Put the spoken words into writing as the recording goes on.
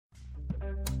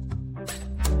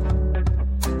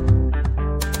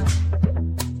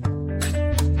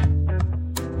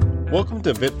Welcome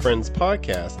to Vet Friends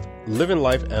Podcast, Living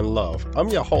Life and Love. I'm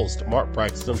your host, Mark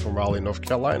Braxton from Raleigh, North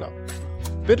Carolina.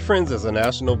 Vet Friends is a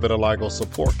national vitiligo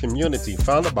support community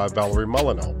founded by Valerie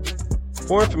Molyneux.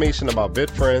 For information about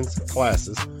Vet Friends,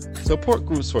 classes, support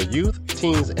groups for youth,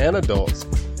 teens, and adults,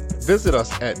 visit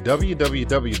us at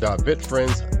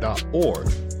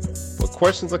www.vetfriends.org. For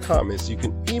questions or comments, you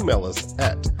can email us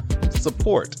at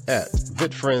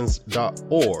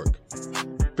support@vetfriends.org.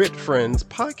 Vet Friends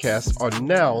podcasts are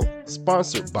now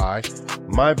sponsored by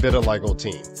My Vitiligo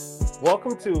Team.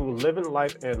 Welcome to Living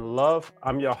Life and Love.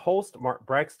 I'm your host, Mark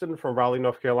Braxton from Raleigh,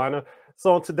 North Carolina.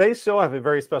 So on today's show, I have a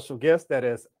very special guest that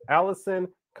is Allison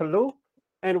Kalloo.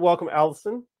 And welcome,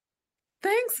 Allison.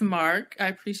 Thanks, Mark. I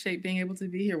appreciate being able to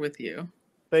be here with you.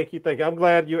 Thank you. I'm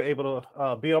glad you're able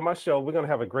to be on my show. We're going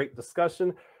to have a great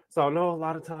discussion. So I know a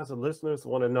lot of times the listeners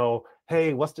want to know,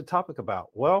 hey, what's the topic about?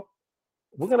 Well,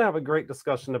 we're going to have a great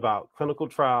discussion about clinical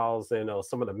trials and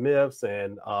some of the myths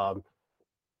and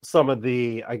some of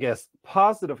the, I guess,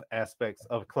 positive aspects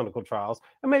of clinical trials,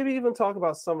 and maybe even talk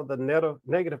about some of the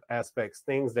negative aspects,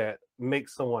 things that make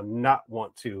someone not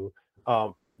want to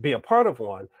be a part of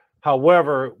one.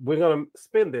 However, we're going to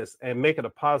spin this and make it a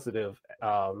positive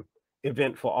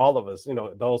event for all of us,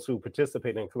 those who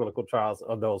participate in clinical trials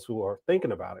or those who are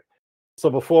thinking about it. So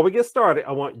before we get started,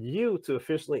 I want you to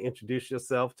officially introduce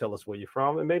yourself, tell us where you're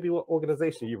from, and maybe what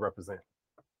organization you represent.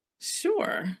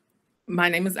 Sure. My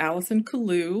name is Allison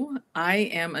Kalloo. I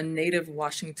am a native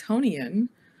Washingtonian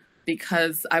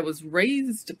because I was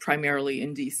raised primarily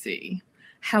in D.C.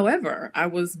 However, I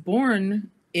was born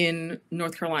in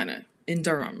North Carolina, in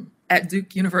Durham, at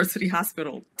Duke University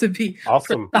Hospital, to be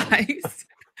precise.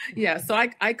 Yeah, so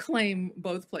I claim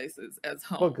both places as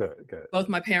home. Oh, good. Both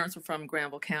my parents were from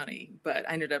Granville County, but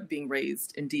I ended up being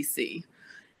raised in D.C.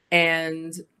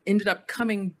 and ended up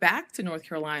coming back to North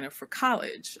Carolina for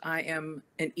college. I am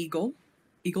an Eagle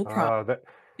Prop.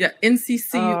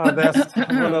 NCCU. That's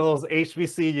one of those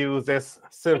HBCUs that's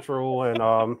central, and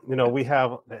we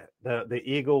have the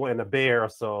Eagle and the Bear,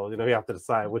 so we have to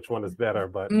decide which one is better.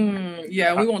 But we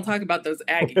won't talk about those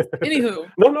Aggies. Anywho,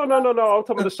 no. I'm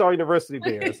talking about the Shaw University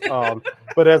Bears.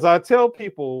 But as I tell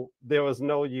people, there was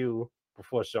no U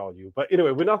before Shaw U. But anyway,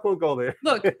 we're not going to go there.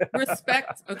 Look,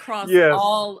 respect across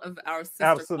all of our sister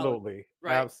absolutely, colleges,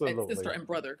 right? Absolutely, and sister and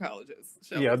brother colleges.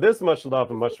 There's much love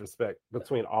and much respect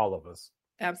between all of us.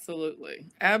 Absolutely.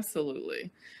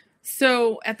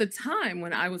 So at the time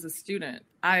when I was a student,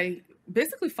 I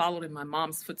basically followed in my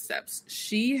mom's footsteps.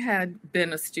 She had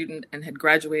been a student and had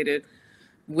graduated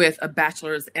with a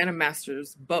bachelor's and a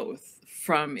master's, both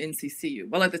from NCCU.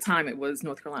 Well, at the time it was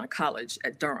North Carolina College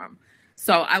at Durham.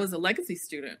 So I was a legacy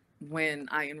student when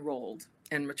I enrolled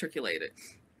and matriculated.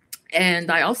 And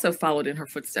I also followed in her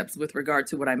footsteps with regard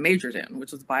to what I majored in,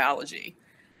 which was biology.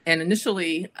 And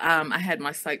initially, I had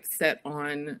my sights set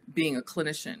on being a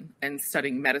clinician and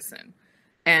studying medicine.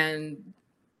 And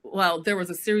there was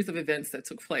a series of events that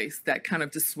took place that kind of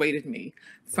dissuaded me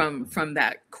from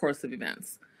that course of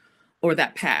events or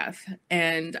that path.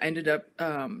 And I ended up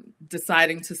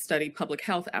deciding to study public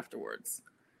health afterwards.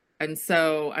 And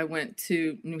so I went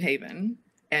to New Haven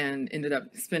and ended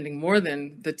up spending more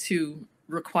than the 2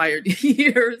 required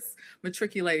years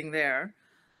matriculating there.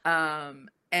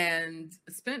 And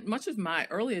spent much of my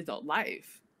early adult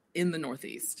life in the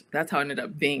Northeast. That's how I ended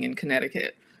up being in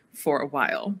Connecticut for a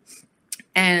while.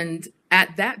 And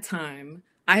at that time,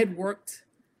 I had worked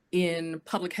in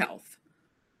public health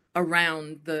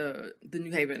around the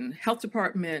New Haven Health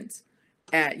Department,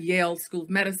 at Yale School of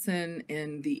Medicine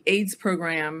in the AIDS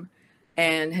program,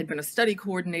 and had been a study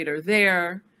coordinator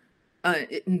there.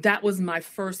 And that was my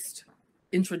first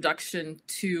introduction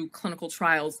to clinical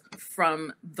trials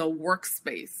from the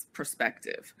workspace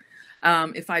perspective.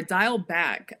 If I dial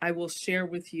back, I will share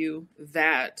with you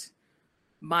that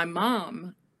my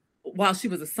mom, while she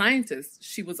was a scientist,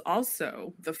 she was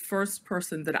also the first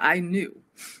person that I knew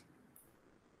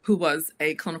who was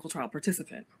a clinical trial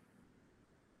participant.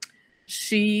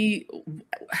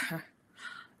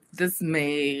 This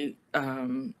may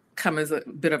come as a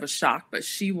bit of a shock, but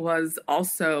she was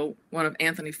also one of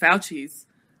Anthony Fauci's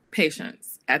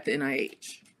patients at the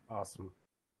NIH. Awesome.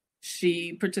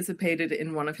 She participated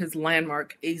in one of his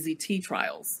landmark AZT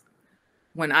trials.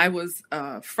 When I was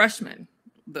a freshman,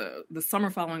 the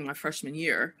summer following my freshman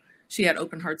year, she had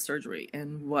open heart surgery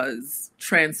and was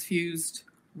transfused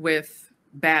with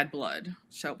bad blood,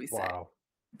 shall we say,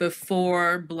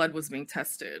 before blood was being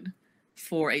tested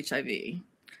for HIV.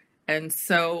 And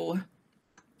so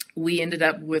we ended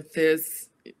up with this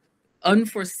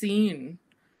unforeseen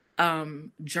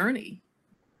journey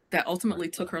that ultimately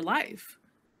took her life.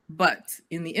 But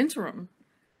in the interim,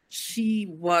 she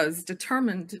was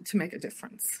determined to make a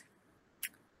difference.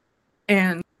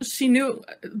 And she knew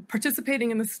participating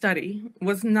in the study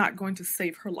was not going to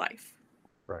save her life,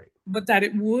 Right. but that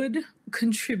it would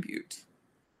contribute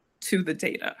to the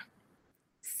data.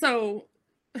 So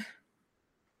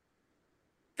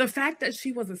the fact that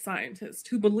she was a scientist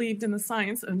who believed in the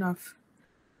science enough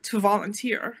to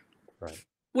volunteer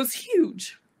was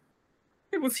huge.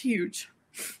 It was huge.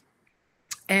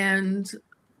 And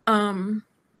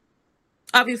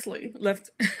obviously left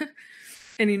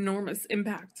an enormous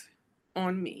impact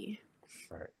on me.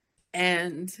 Right.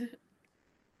 And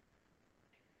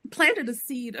planted a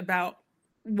seed about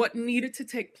what needed to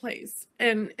take place,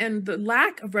 and the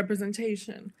lack of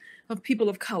representation of people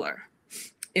of color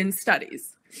in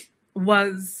studies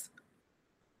was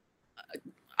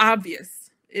obvious.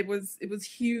 It was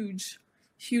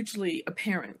hugely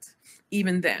apparent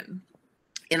even then,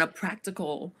 in a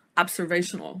practical,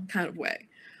 observational kind of way,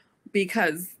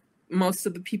 because most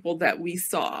of the people that we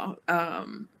saw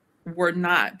were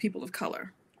not people of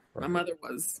color. Right. My mother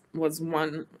was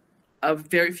one of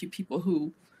very few people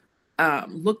who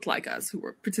looked like us, who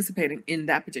were participating in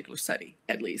that particular study,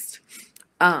 at least.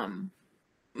 My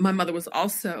mother was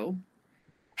also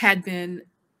had been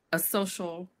a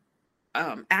social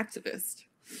activist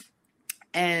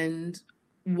and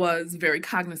was very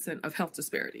cognizant of health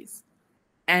disparities.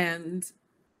 And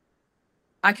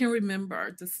I can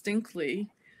remember distinctly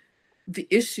the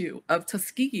issue of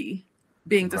Tuskegee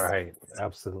being right,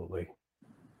 absolutely.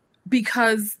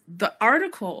 Because the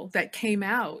article that came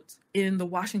out in the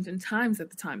Washington Times at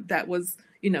the time, that was,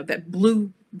 that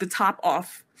blew the top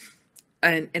off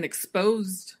and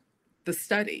exposed the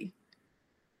study,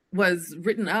 was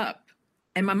written up,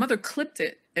 and my mother clipped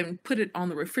it and put it on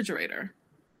the refrigerator.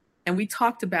 And we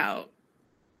talked about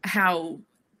how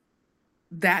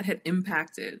that had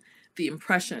impacted the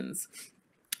impressions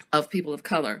of people of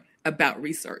color about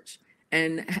research,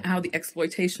 and how the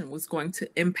exploitation was going to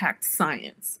impact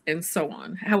science, and so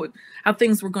on, how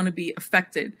things were going to be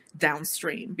affected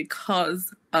downstream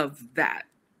because of that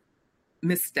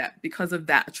misstep, because of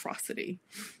that atrocity.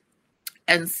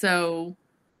 And so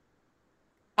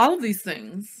all of these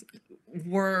things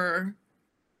were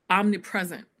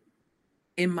omnipresent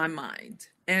in my mind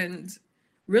and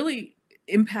really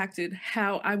impacted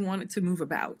how I wanted to move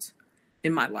about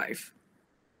in my life.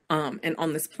 And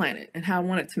on this planet, and how I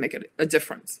wanted to make a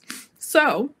difference.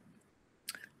 So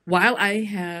while I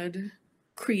had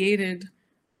created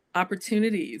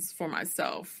opportunities for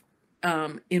myself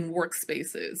in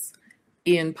workspaces,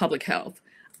 in public health,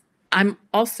 I'm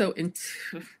also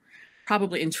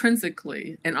probably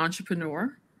intrinsically an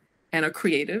entrepreneur and a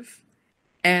creative,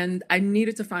 and I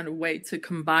needed to find a way to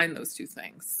combine those two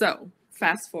things. So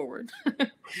fast forward.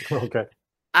 Okay.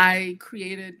 I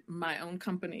created my own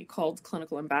company called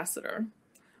Clinical Ambassador,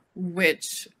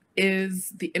 which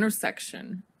is the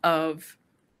intersection of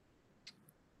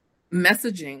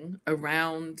messaging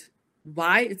around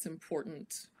why it's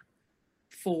important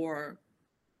for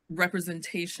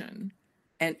representation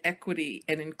and equity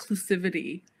and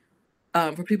inclusivity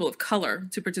for people of color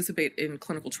to participate in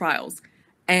clinical trials,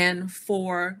 and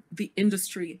for the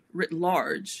industry writ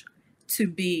large to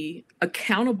be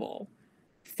accountable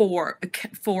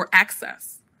for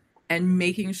access, and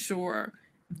making sure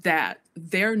that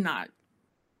they're not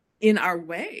in our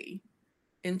way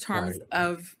in terms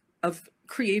of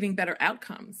creating better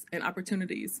outcomes and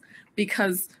opportunities,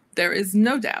 because there is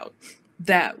no doubt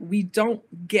that we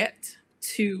don't get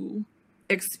to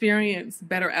experience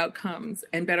better outcomes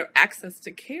and better access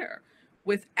to care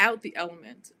without the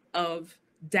element of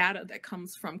data that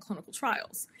comes from clinical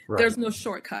trials. Right. There's no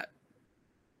shortcut.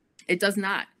 It does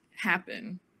not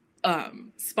happen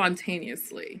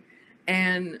spontaneously.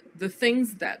 And the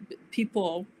things that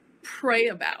people pray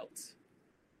about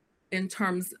in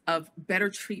terms of better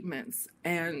treatments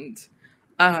and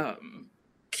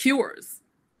cures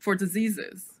for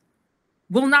diseases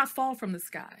will not fall from the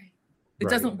sky. It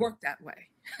doesn't work that way.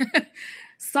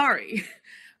 Sorry.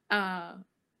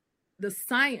 The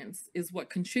science is what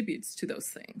contributes to those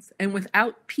things. And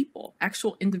without people,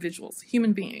 actual individuals,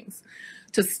 human beings,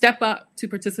 to step up to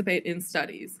participate in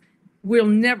studies, we'll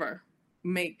never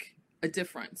make a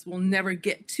difference. We'll never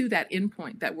get to that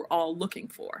endpoint that we're all looking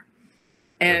for.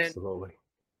 And absolutely.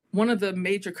 One of the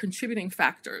major contributing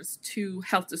factors to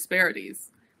health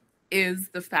disparities is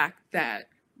the fact that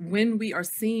when we are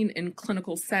seen in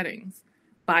clinical settings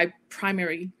by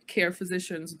primary care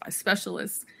physicians, by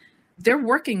specialists, they're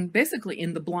working basically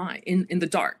in the blind, in the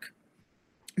dark.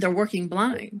 They're working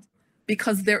blind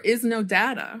because there is no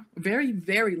data, very,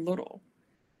 very little,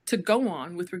 to go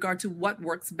on with regard to what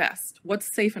works best,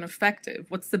 what's safe and effective,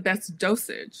 what's the best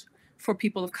dosage for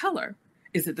people of color.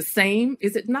 Is it the same?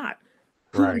 Is it not?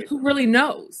 Right. Who really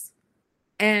knows?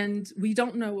 And we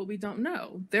don't know what we don't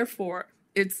know. Therefore,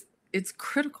 it's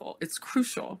critical, it's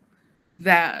crucial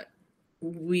that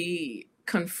we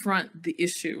confront the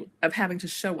issue of having to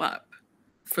show up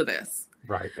for this.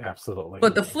 Right, absolutely.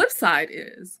 But the flip side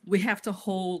is we have to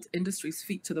hold industry's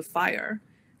feet to the fire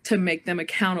to make them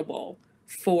accountable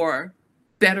for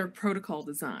better protocol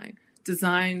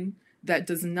design that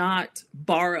does not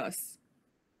bar us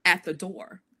at the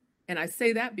door. And I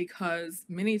say that because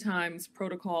many times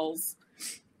protocols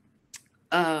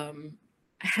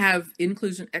have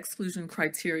inclusion-exclusion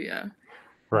criteria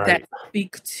that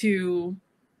speak to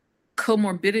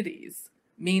comorbidities,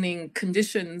 meaning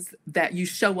conditions that you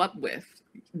show up with,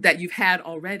 that you've had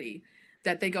already,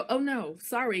 that they go, oh no,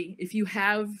 sorry, if you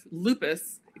have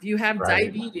lupus, if you have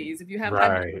diabetes, if you have high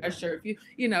blood pressure, if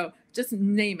you just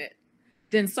name it,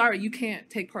 then sorry, you can't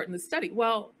take part in the study.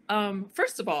 Well,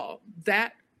 first of all,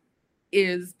 that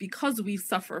is because we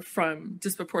suffer from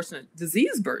disproportionate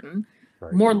disease burden,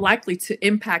 more likely to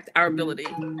impact our ability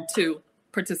to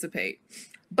participate.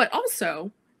 But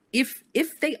also, if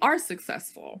they are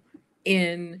successful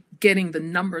in getting the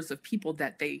numbers of people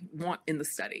that they want in the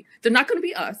study, they're not going to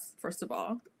be us, first of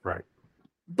all. Right.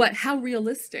 But how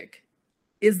realistic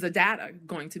is the data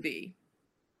going to be?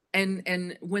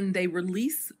 And when they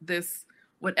release this,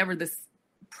 whatever this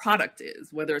product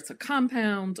is, whether it's a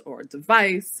compound or a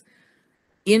device,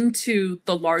 into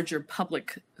the larger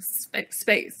public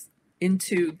space,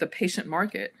 into the patient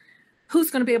market,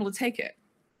 who's going to be able to take it?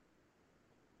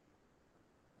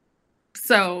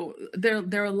 So there's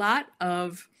a lot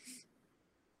at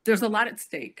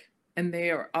stake, and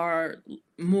there are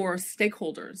more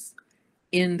stakeholders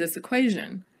in this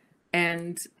equation,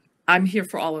 and I'm here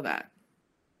for all of that.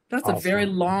 That's awesome. A very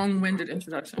long-winded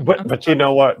introduction. But you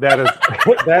know what? That is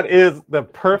that is the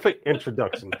perfect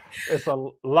introduction. It's a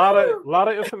lot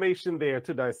of information there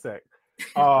to dissect.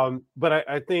 But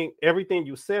I think everything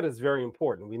you said is very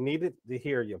important. We needed to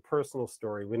hear your personal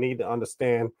story. We need to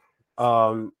understand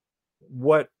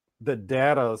what the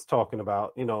data is talking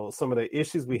about, some of the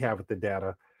issues we have with the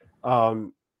data.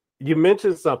 You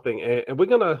mentioned something, and we're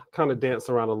going to kind of dance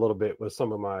around a little bit with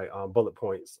some of my bullet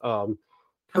points.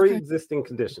 Pre-existing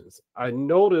conditions. I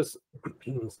noticed,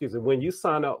 excuse me, when you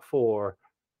sign up for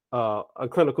a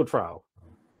clinical trial,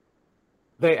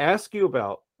 they ask you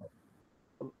about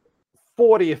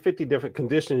 40 or 50 different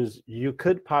conditions you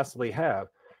could possibly have.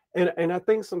 And I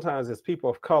think sometimes as people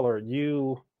of color,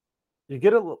 you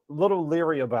get a little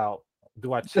leery about,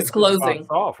 do I check disclosing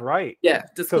off, right? Yeah,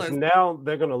 because now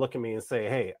they're going to look at me and say,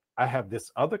 hey, I have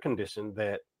this other condition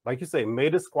that, like you say, may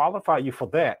disqualify you for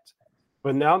that.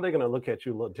 But now they're going to look at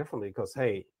you a little differently because,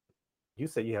 hey, you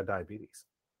say you have diabetes,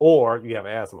 or you have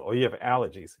asthma, or you have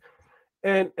allergies.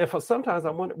 And for sometimes I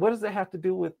wonder, what does that have to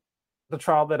do with the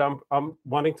trial that I'm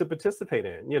wanting to participate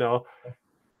in,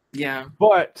 Yeah.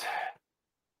 But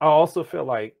I also feel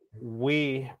like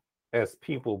we as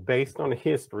people, based on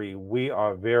history, we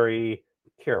are very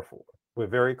careful. We're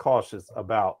very cautious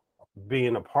about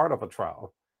being a part of a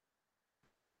trial.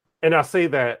 And I say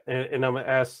that, and I'm going to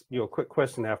ask you a quick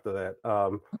question after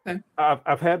that. Okay.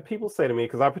 I've had people say to me,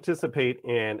 because I participate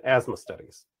in asthma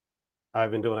studies. I've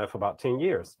been doing that for about 10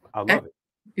 years. I love it.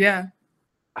 Yeah.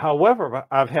 However,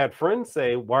 I've had friends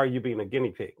say, why are you being a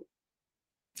guinea pig?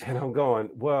 And I'm going,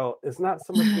 well, it's not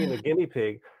so much being a guinea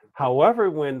pig.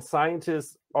 However, when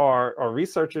scientists or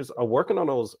researchers are working on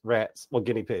those rats or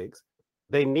guinea pigs,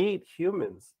 they need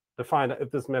humans to find out if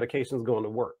this medication is going to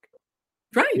work.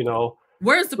 Right.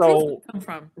 Where's the proof come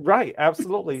from? Right,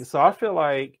 absolutely. So I feel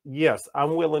like, yes,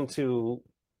 I'm willing to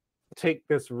take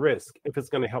this risk if it's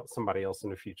going to help somebody else in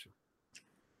the future.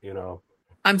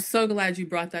 I'm so glad you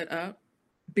brought that up,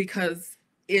 because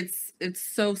it's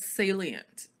so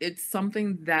salient. It's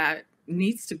something that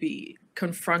needs to be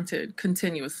confronted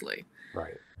continuously.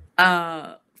 Right.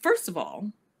 First of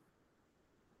all,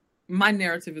 my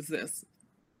narrative is this: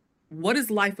 what is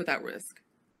life without risk?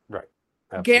 Right.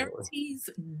 Absolutely. Guarantees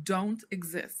don't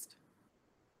exist.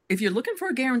 If you're looking for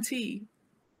a guarantee,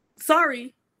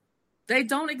 sorry, they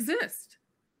don't exist.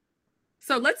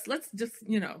 So let's just,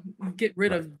 get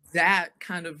rid of that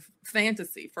kind of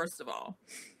fantasy, first of all.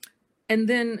 And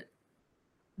then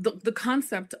the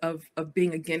concept of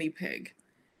being a guinea pig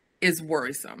is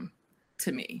worrisome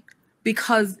to me,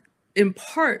 because in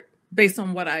part based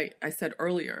on what I said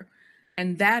earlier,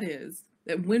 and that is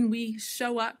that when we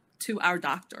show up to our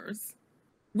doctors,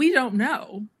 we don't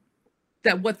know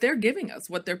that what they're giving us,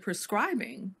 what they're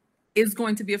prescribing, is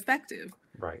going to be effective.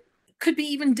 Right. Could be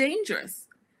even dangerous.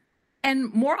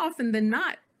 And more often than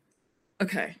not,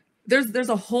 okay, there's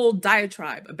a whole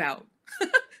diatribe about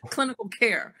clinical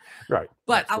care, Right.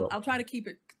 but Absolutely. I'll try to keep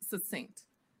it succinct.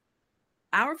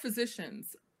 Our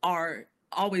physicians are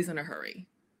always in a hurry.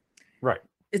 Right.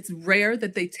 It's rare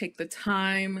that they take the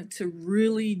time to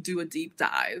really do a deep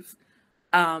dive.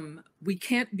 We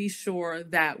can't be sure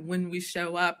that when we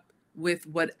show up with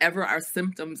whatever our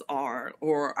symptoms are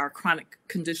or our chronic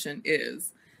condition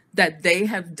is, that they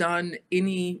have done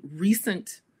any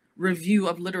recent review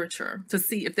of literature to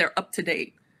see if they're up to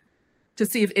date, to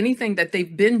see if anything that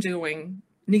they've been doing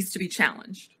needs to be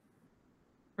challenged.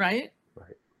 Right?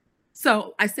 Right.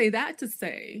 So I say that to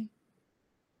say,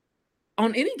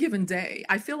 on any given day,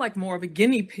 I feel like more of a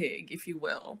guinea pig, if you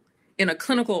will, in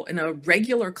a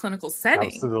regular clinical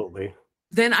setting Absolutely.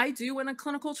 than I do in a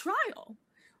clinical trial,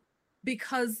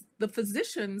 because the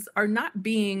physicians are not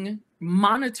being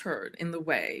monitored in the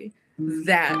way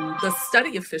that the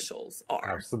study officials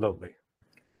are. Absolutely.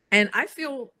 And I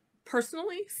feel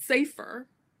personally safer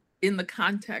in the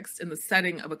context, in the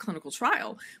setting of a clinical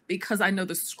trial, because I know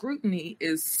the scrutiny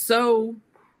is so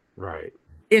Right.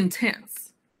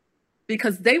 intense,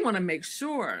 because they want to make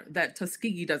sure that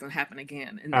Tuskegee doesn't happen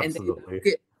again, and they don't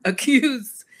get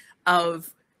accused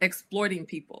of exploiting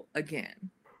people again.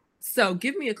 So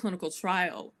give me a clinical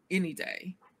trial any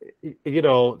day. You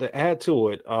know, to add to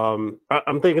it, I'm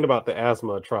thinking about the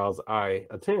asthma trials I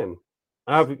attend.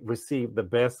 I've received the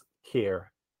best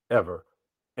care ever.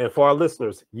 And for our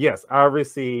listeners, yes, I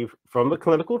receive from the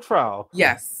clinical trial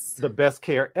Yes. the best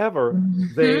care ever.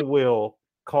 They will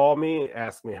call me and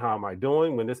ask me, how am I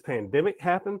doing? When this pandemic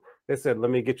happened, they said,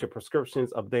 let me get your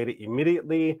prescriptions updated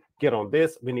immediately. Get on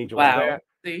this. We need you on that.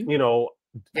 See? You know,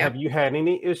 Yep. have you had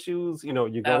any issues? You know,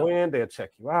 you go in, they'll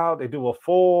check you out. They do a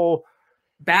full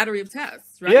battery of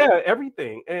tests, right? Yeah,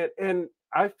 everything. And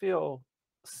I feel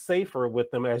safer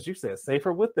with them, as you said,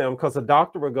 safer with them, because the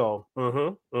doctor will go,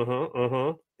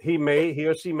 he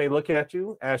or she may look at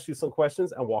you, ask you some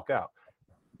questions, and walk out.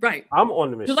 Right. I'm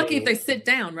on the machine. You're lucky if they sit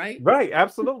down, right? Right,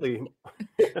 absolutely.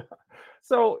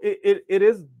 So it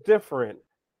is different.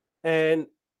 And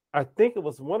I think it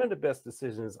was one of the best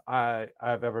decisions I've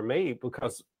ever made,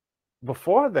 because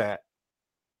before that,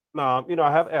 you know,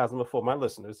 I have asthma. For my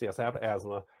listeners, yes, I have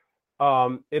asthma.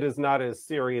 It is not as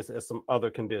serious as some other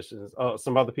conditions,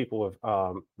 some other people with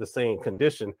the same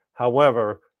condition.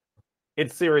 However,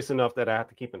 it's serious enough that I have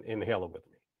to keep an inhaler with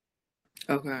me.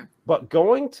 Okay. But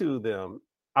going to them,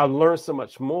 I learned so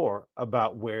much more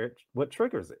about what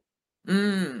triggers it.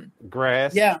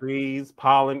 Grass, trees,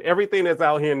 pollen, everything that's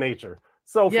out here in nature.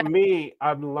 So for me,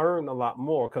 I've learned a lot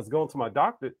more, because going to my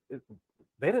doctor,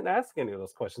 they didn't ask any of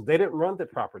those questions. They didn't run the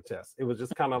proper tests. It was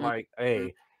just kind of like,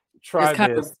 hey, try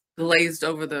this. Glazed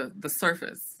over the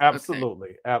surface. Absolutely.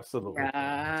 Okay. Absolutely.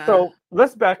 Yeah. So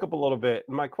let's back up a little bit.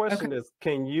 My question is,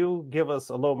 can you give us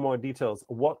a little more details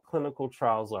what clinical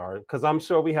trials are? Because I'm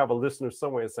sure we have a listener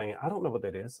somewhere saying, I don't know what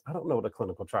that is. I don't know what a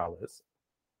clinical trial is.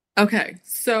 Okay.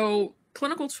 So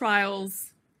clinical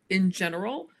trials in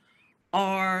general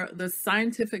are the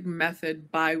scientific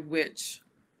method by which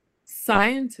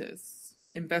scientists,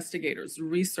 investigators,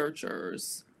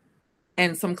 researchers,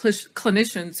 and some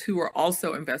clinicians who are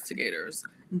also investigators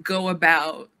go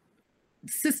about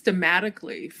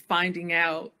systematically finding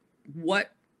out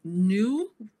what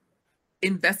new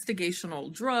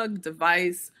investigational drug,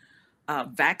 device,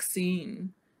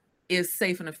 vaccine is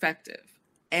safe and effective.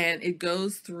 And it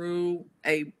goes through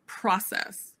a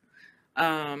process.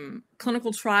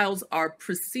 Clinical trials are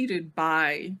preceded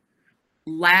by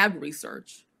lab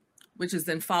research, which is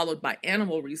then followed by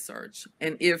animal research.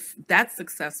 And if that's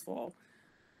successful,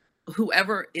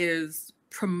 whoever is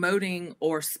promoting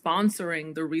or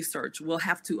sponsoring the research will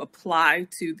have to apply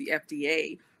to the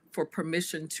FDA for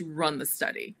permission to run the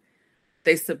study.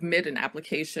 They submit an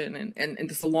application, and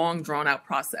it's a long, drawn-out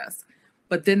process.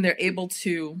 But then they're able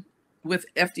to, with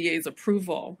FDA's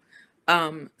approval,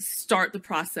 start the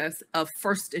process of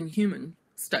first-in-human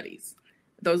studies.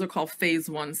 Those are called phase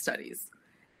 1 studies.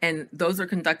 And those are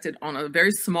conducted on a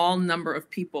very small number of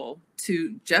people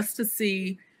just to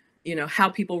see, you know, how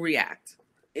people react.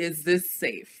 Is this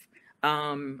safe?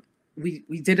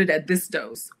 We did it at this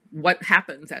dose. What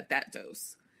happens at that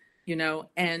dose? You know,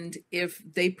 and if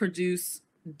they produce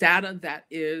data that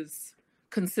is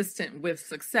consistent with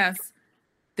success,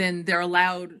 then they're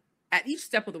allowed at each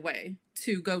step of the way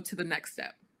to go to the next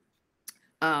step.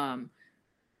 And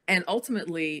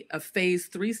ultimately, a phase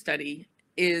 3 study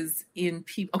is in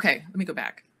people. Okay, let me go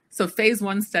back. So phase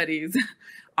 1 studies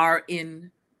are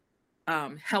in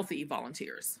healthy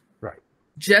volunteers, right?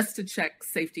 Just to check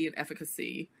safety and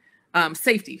efficacy,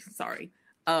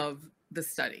 of the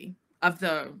study. of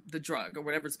the drug or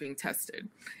whatever's being tested.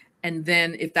 And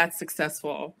then if that's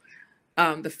successful,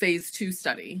 the phase 2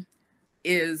 study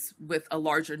is with a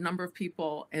larger number of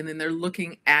people, and then they're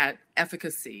looking at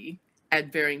efficacy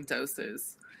at varying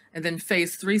doses. And then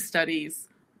phase 3 studies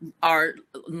are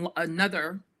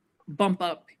another bump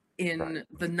up in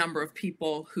the number of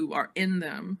people who are in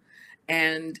them.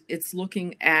 And it's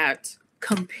looking at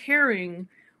comparing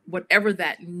whatever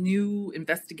that new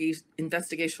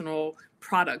investigational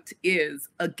product is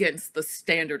against the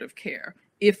standard of care,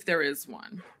 if there is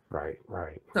one. Right,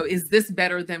 right. So is this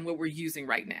better than what we're using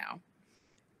right now,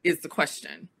 is the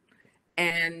question.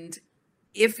 And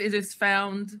if it is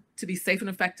found to be safe and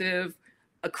effective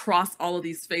across all of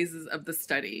these phases of the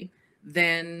study,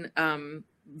 then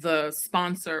the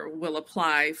sponsor will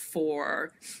apply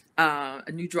for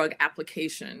a new drug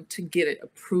application to get it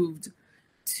approved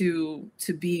to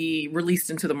be released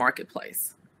into the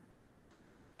marketplace.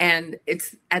 And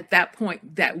it's at that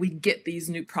point that we get these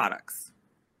new products.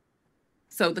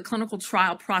 So the clinical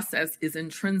trial process is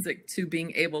intrinsic to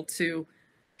being able to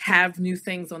have new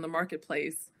things on the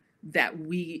marketplace that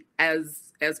we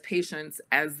as patients,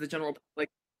 as the general public,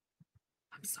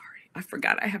 I'm sorry, I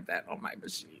forgot I have that on my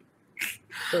machine.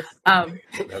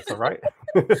 That's all right.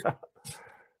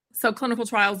 So clinical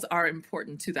trials are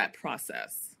important to that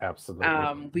process.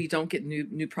 Absolutely. We don't get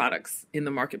new products in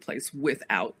the marketplace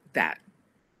without that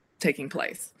taking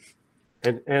place.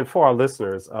 And for our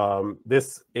listeners,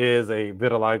 this is a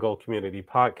vitiligo community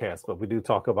podcast, but we do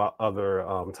talk about other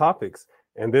topics.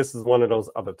 And this is one of those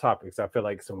other topics I feel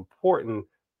like it's important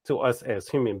to us as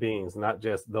human beings, not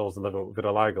just those living with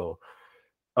vitiligo.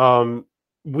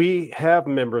 We have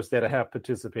members that have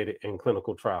participated in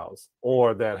clinical trials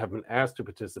or that have been asked to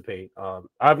participate.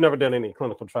 I've never done any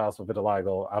clinical trials for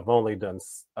vitiligo. I've only done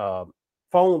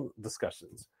phone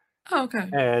discussions. Oh, okay.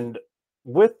 And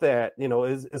with that,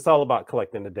 it's all about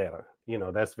collecting the data.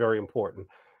 That's very important.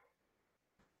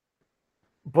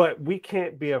 But we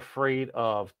can't be afraid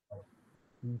of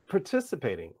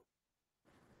participating.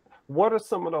 What are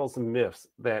some of those myths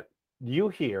that you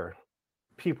hear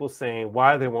people saying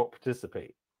why they won't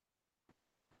participate?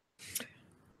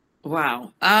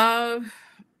 Wow. A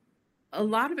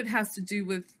lot of it has to do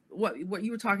with what you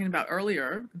were talking about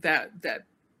earlier, that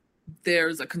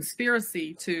there's a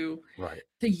conspiracy to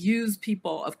use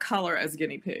people of color as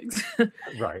guinea pigs.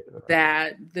 Right.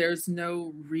 That there's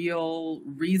no real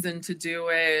reason to do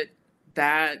it,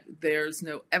 that there's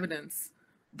no evidence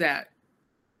that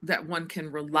one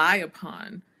can rely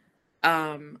upon.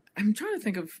 I'm trying to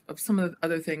think of some of the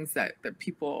other things that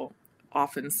people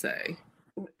often say.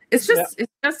 It's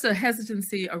just a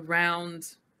hesitancy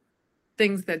around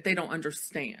things that they don't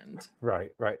understand. Right.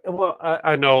 Well,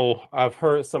 I know I've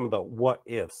heard some of the what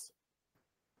ifs.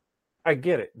 I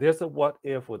get it. There's a what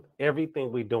if with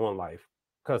everything we do in life,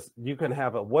 because you can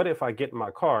have a what if I get in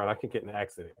my car and I can get in an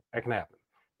accident. That can happen.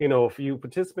 If you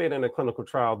participate in a clinical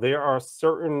trial, there are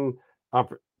certain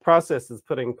processes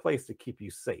put in place to keep you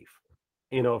safe.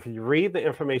 If you read the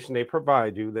information they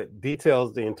provide you that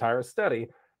details the entire study,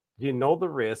 the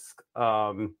risk.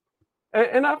 And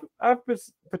I've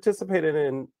participated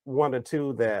in one or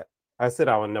two that I said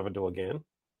I would never do again.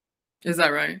 Is that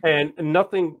right? And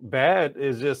nothing bad.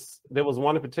 Is just there was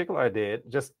one in particular I did,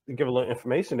 just to give a little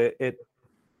information. It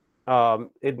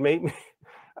made me.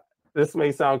 This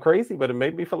may sound crazy, but it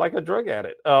made me feel like a drug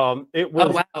addict. It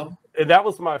was. Oh, wow. And that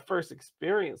was my first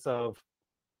experience of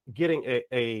getting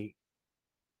a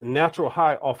natural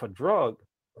high off a drug,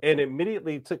 and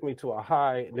immediately took me to a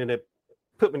high, and then it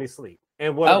put me to sleep.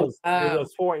 And what it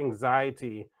was for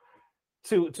anxiety,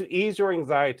 to ease your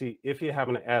anxiety if you're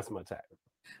having an asthma attack.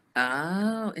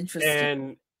 Oh, interesting.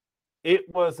 And it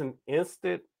was an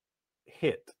instant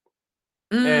hit.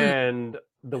 And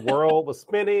the world was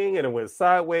spinning and it went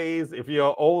sideways. If you're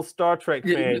an old Star Trek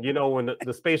fan, when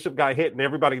the spaceship got hit and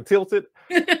everybody tilted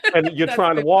and you're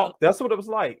trying to walk, that's what it was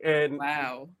like. And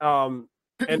wow.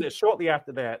 And then shortly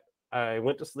after that, I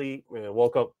went to sleep and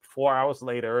woke up 4 hours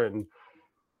later, and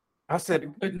I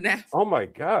said, oh my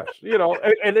gosh,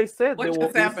 and they said there will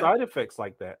be side effects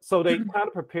like that. So they kind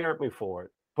of prepared me for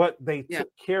it, but they took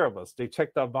care of us. They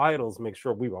checked our vitals, make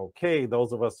sure we were okay.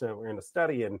 Those of us that were in the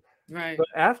study. And but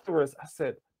afterwards I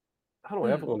said, I don't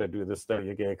ever want to do this study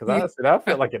again. Cause I said, I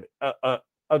felt like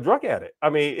a drug addict. I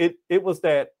mean, it was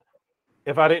that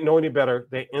if I didn't know any better,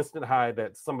 the instant high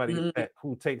that somebody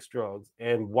who takes drugs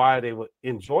and why they would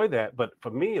enjoy that. But for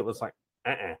me, it was like,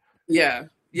 Yeah.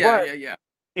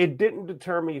 It didn't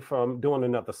deter me from doing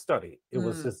another study. It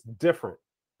was just different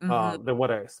than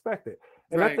what I expected.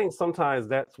 And I think sometimes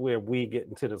that's where we get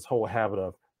into this whole habit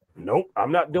of Nope,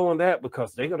 I'm not doing that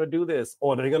because they're going to do this,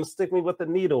 or they're going to stick me with the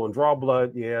needle and draw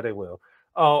blood. Yeah, they will.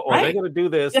 Or they're Right. going to do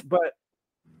this, Yeah. but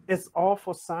it's all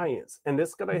for science, and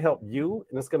it's going to help you,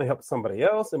 and it's going to help somebody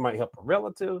else. It might help a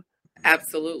relative.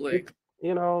 Absolutely.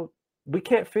 You know, we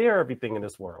can't fear everything in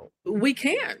this world. We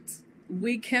can't.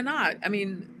 We cannot. I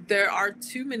mean, there are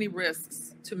too many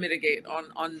risks to mitigate on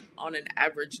an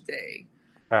average day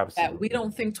that we Absolutely.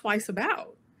 don't think twice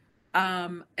about.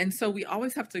 And so we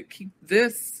always have to keep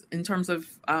this in terms of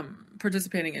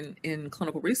participating in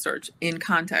clinical research in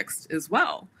context as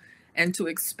well. And to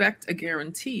expect a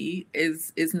guarantee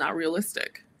is not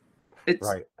realistic. It's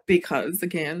Right. because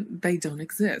again, they don't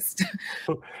exist.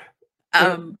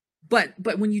 And But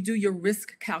when you do your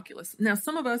risk calculus, now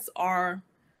some of us are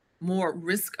more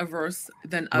risk averse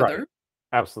than right. others,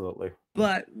 Absolutely.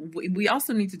 but we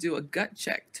also need to do a gut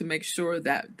check to make sure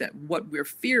that what we're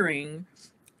fearing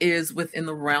is within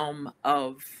the realm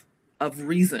of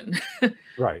reason.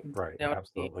 Right. Right. You know what I mean?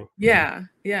 Absolutely. Yeah,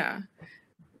 yeah.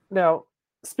 Now,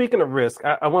 speaking of risk,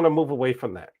 I want to move away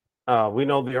from that. We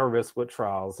know there are risks with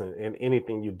trials and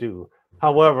anything you do.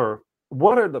 However,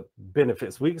 what are the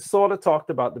benefits? We sort of talked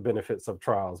about the benefits of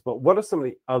trials, but what are some of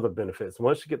the other benefits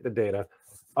once you get the data?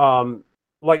 Um,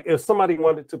 like if somebody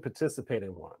wanted to participate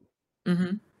in one,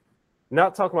 Hmm.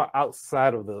 not talking about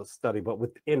outside of the study, but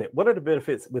within it, what are the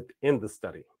benefits within the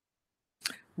study?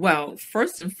 Well,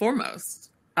 first and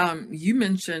foremost, you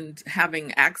mentioned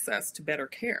having access to better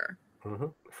care.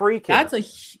 Free care.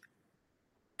 That's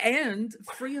and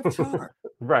free of charge.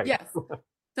 Right. Yes.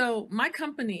 So my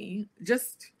company,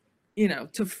 just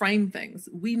to frame things,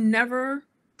 we never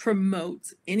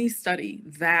promote any study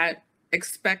that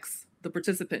expects the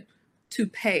participant to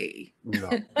pay. No.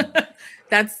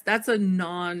 That's a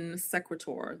non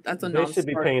sequitur. That's a They should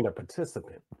be non-starter. paying a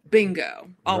participant. Bingo,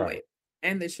 always. Right.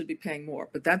 And they should be paying more,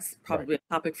 but that's Right. probably a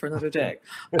topic for another day.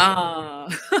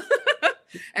 Uh,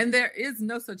 and there is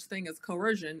no such thing as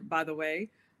coercion, by the way.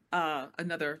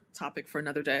 Another topic for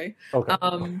another day.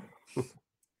 Okay.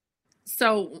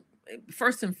 So,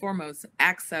 first and foremost,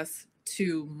 access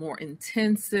to more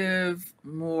intensive,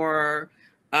 more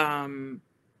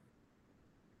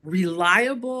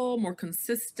reliable, more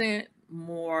consistent,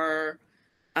 more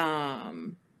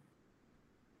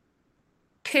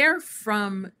care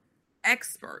from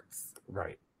experts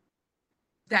Right.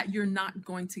 that you're not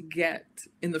going to get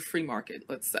in the free market,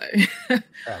 let's say.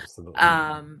 Absolutely.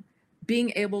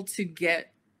 Being able to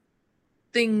get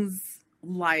things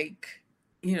like,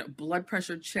 blood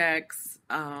pressure checks,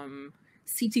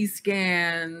 CT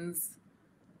scans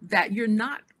that you're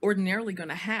not ordinarily going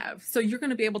to have. So you're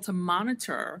going to be able to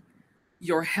monitor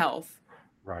your health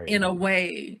Right. in a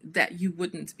way that you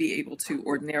wouldn't be able to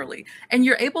ordinarily. And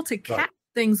you're able to catch Right.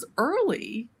 things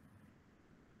early,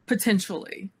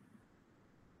 potentially,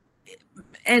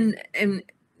 and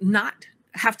not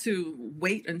have to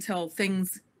wait until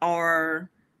things are,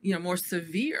 more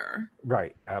severe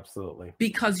Right. Absolutely.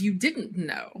 because you didn't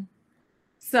know.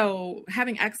 So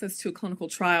having access to a clinical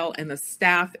trial and the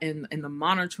staff and the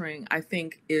monitoring, I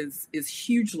think is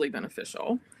hugely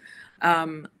beneficial.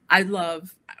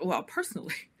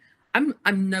 Personally,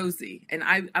 I'm nosy and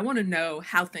I want to know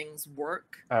how things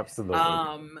work, Absolutely.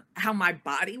 how my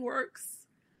body works,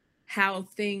 how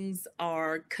things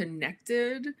are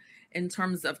connected in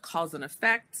terms of cause and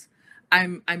effect.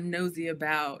 I'm nosy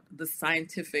about the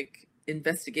scientific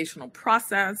investigational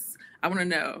process. I want to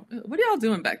know, what are y'all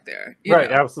doing back there?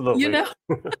 Right. Absolutely.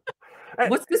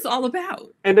 What's this all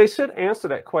about? And they should answer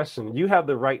that question. You have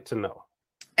the right to know.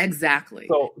 Exactly.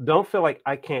 So don't feel like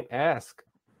I can't ask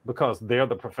because they're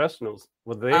the professionals.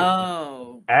 Well, they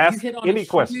You ask hit on any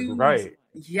question, right?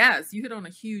 Yes, you hit on a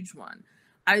huge one.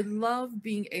 I love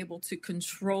being able to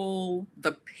control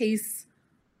the pace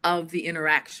of the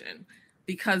interaction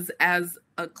because as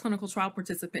a clinical trial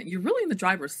participant, you're really in the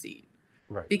driver's seat.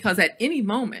 Right. Because at any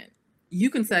moment, you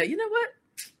can say, you know what?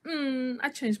 I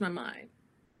changed my mind.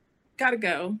 Gotta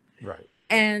go. Right.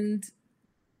 And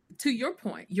to your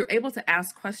point, you're able to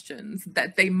ask questions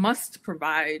that they must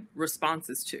provide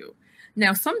responses to.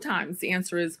 Now, sometimes the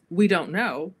answer is, we don't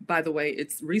know. By the way,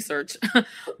 it's research.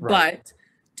 Right. But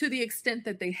to the extent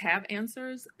that they have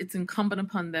answers, it's incumbent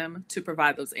upon them to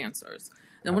provide those answers.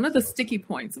 Now, one of the sticky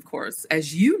points, of course,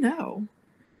 as you know,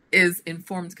 is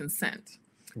informed consent.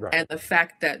 Right. And the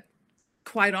fact that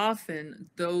quite often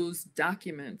those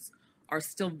documents are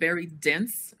still very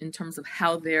dense in terms of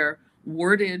how they're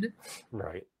worded.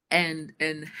 Right. And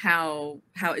how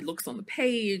it looks on the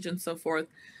page and so forth.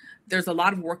 There's a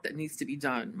lot of work that needs to be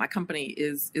done. My company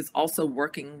is also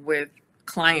working with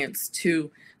clients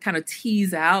to kind of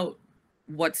tease out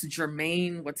what's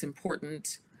germane, what's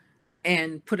important,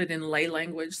 and put it in lay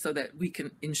language so that we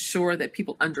can ensure that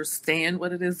people understand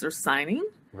what it is they're signing,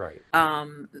 Right.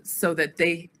 so that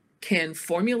they can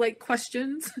formulate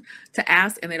questions to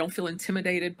ask and they don't feel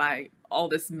intimidated by all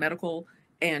this medical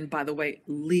and, by the way,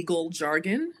 legal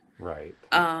jargon. Right.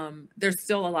 There's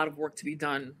still a lot of work to be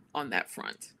done on that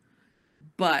front,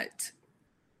 but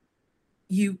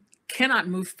you cannot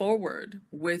move forward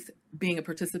with being a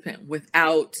participant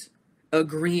without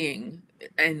agreeing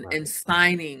and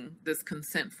signing this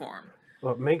consent form.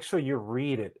 But make sure you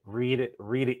read it.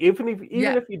 Even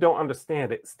if you don't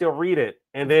understand it, still read it,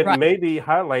 and then maybe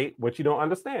highlight what you don't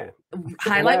understand.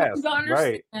 Highlight what you don't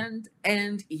understand,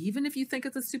 and even if you think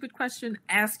it's a stupid question,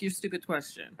 ask your stupid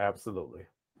question. Absolutely.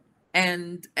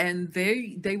 And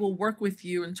they will work with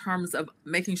you in terms of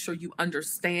making sure you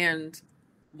understand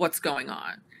what's going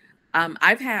on.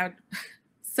 I've had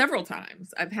several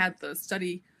times, I've had the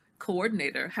study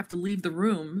coordinator have to leave the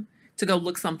room to go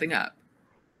look something up,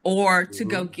 or to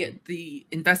go get the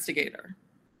investigator,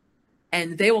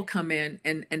 and they will come in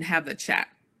and have the chat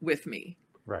with me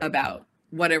about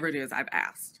whatever it is I've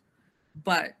asked.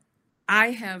 But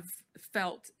I have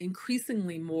felt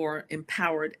increasingly more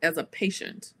empowered as a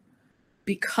patient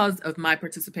because of my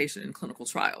participation in clinical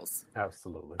trials.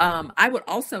 Absolutely. I would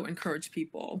also encourage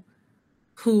people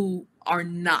who are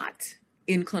not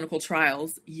in clinical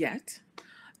trials yet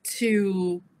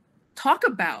to talk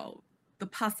about the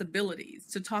possibilities,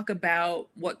 to talk about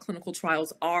what clinical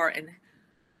trials are and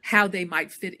how they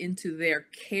might fit into their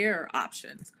care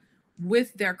options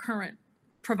with their current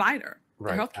provider, the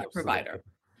healthcare provider.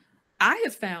 I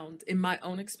have found in my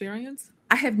own experience,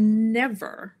 I have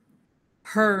never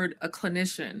heard a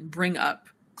clinician bring up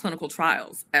clinical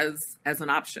trials as an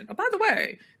option. Oh, by the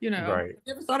way, you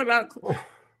ever thought about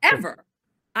ever?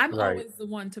 I'm always the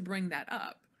one to bring that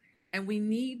up. And we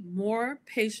need more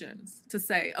patients to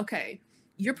say, okay,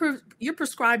 you're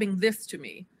prescribing this to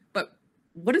me, but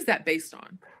what is that based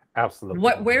on? Absolutely.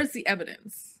 Where's the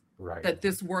evidence that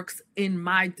this works in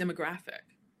my demographic,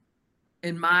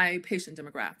 in my patient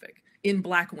demographic, in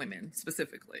Black women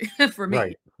specifically for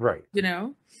me? Right.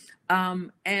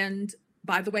 And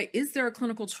by the way, is there a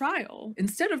clinical trial?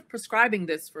 Instead of prescribing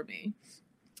this for me,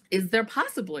 is there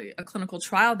possibly a clinical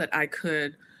trial that I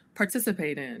could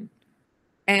participate in?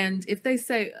 And if they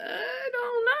say, I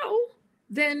don't know,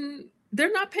 then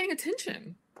they're not paying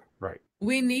attention. Right.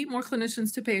 We need more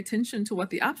clinicians to pay attention to what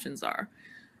the options are.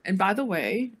 And by the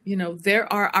way,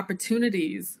 there are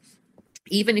opportunities,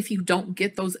 even if you don't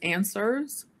get those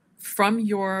answers from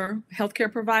your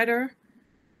healthcare provider,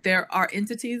 there are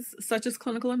entities such as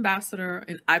Clinical Ambassador,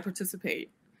 and I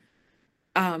participate,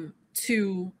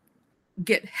 to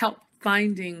get help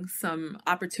finding some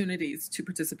opportunities to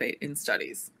participate in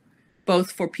studies,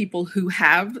 both for people who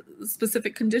have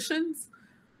specific conditions,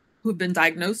 who've been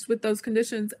diagnosed with those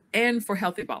conditions, and for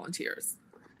healthy volunteers.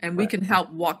 And we can help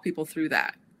walk people through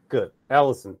that. Good.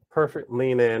 Allison, perfect.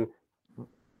 Lean in.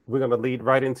 We're going to lead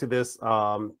right into this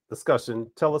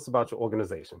discussion. Tell us about your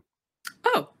organization.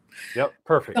 Oh. Yep.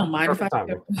 Perfect. Don't mind perfect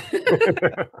if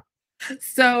I do.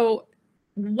 So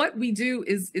what we do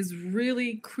is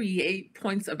really create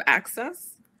points of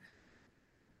access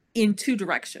in two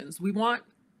directions. We want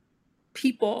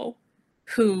people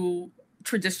who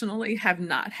traditionally have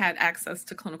not had access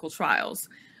to clinical trials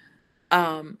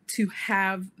to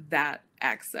have that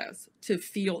access, to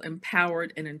feel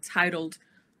empowered and entitled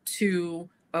to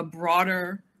a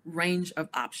broader range of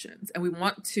options. And we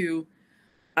want to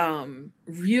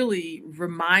really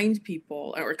remind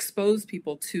people or expose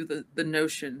people to the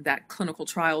notion that clinical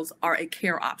trials are a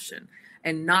care option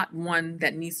and not one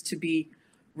that needs to be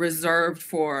reserved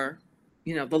for,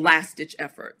 the last ditch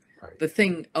effort. Right. The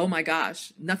thing, oh my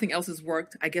gosh, nothing else has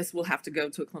worked, I guess we'll have to go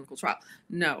to a clinical trial.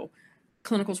 No,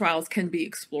 clinical trials can be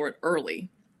explored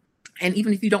early, and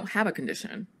even if you don't have a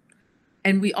condition.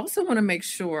 And we also want to make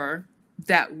sure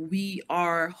that we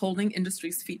are holding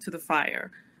industry's feet to the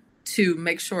fire to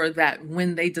make sure that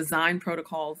when they design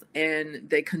protocols and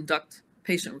they conduct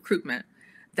patient recruitment,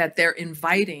 that they're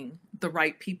inviting the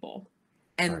right people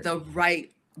and the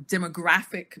right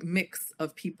demographic mix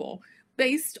of people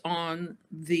based on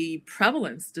the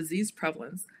disease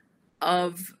prevalence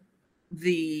of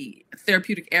the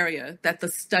therapeutic area that the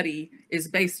study is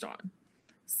based on.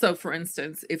 So for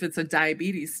instance, if it's a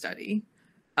diabetes study,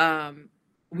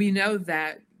 we know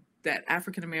that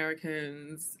African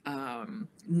Americans,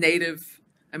 Native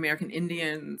American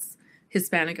Indians,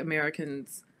 Hispanic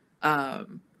Americans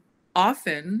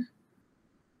often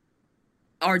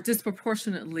are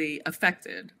disproportionately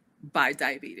affected by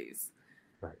diabetes.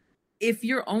 Right. If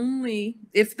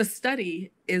the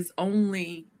study is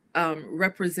only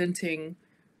representing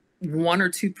 1 or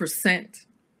 2%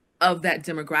 of that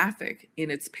demographic in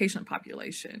its patient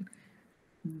population,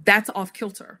 that's off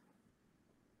kilter.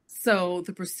 So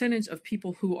the percentage of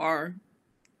people who are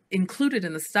included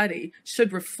in the study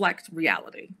should reflect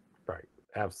reality. Right.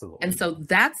 Absolutely. And so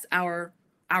that's our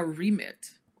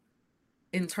remit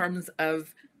in terms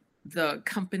of the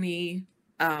company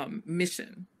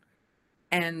mission,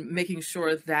 and making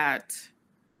sure that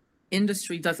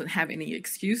industry doesn't have any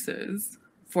excuses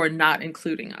for not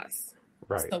including us.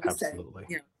 Right. So Absolutely.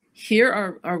 Say,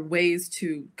 here are ways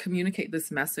to communicate this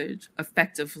message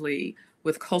effectively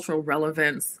with cultural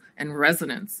relevance and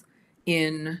resonance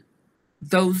in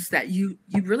those that you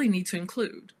really need to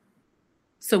include.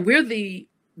 So we're the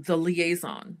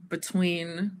liaison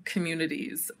between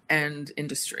communities and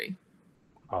industry.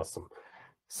 Awesome.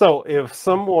 So if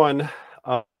someone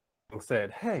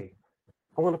said, hey,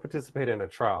 I want to participate in a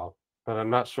trial, but I'm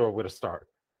not sure where to start,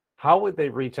 how would they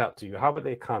reach out to you? How would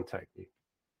they contact you?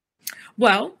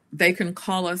 Well, they can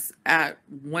call us at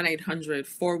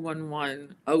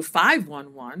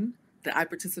 1-800-411-0511, the I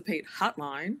Participate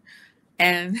hotline,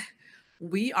 and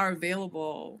we are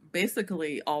available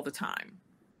basically all the time.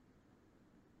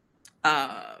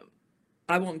 I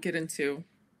won't get into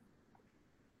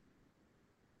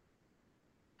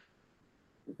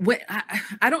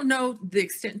I don't know the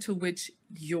extent to which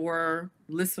your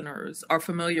listeners are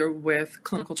familiar with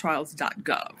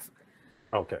clinicaltrials.gov.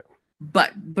 Okay.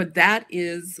 But that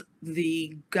is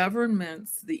the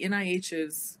government's, the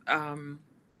NIH's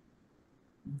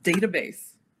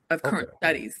database of current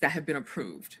studies that have been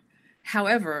approved.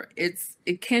 However,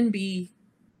 it can be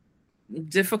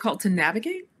difficult to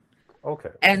navigate. Okay.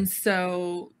 And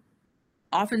so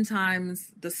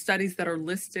oftentimes the studies that are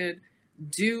listed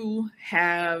do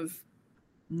have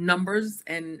numbers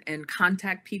and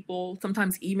contact people,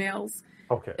 sometimes emails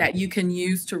that you can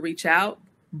use to reach out,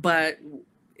 but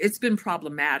it's been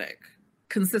problematic,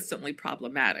 consistently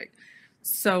problematic.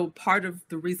 So part of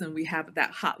the reason we have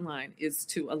that hotline is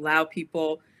to allow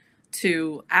people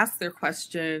to ask their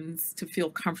questions, to feel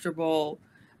comfortable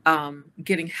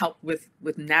getting help with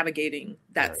navigating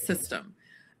that system.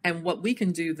 And what we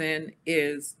can do then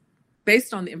is,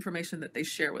 based on the information that they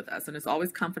share with us, and it's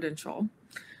always confidential,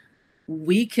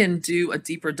 we can do a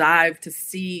deeper dive to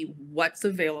see what's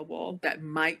available that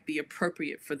might be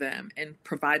appropriate for them and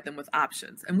provide them with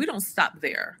options. And we don't stop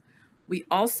there. We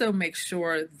also make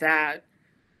sure that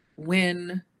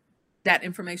when that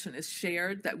information is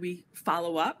shared, that we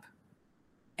follow up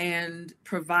and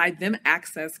provide them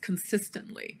access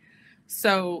consistently.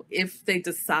 So if they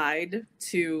decide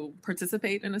to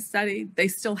participate in a study, they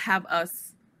still have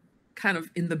us kind of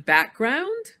in the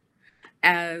background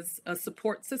as a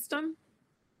support system.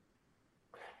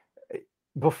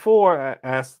 Before I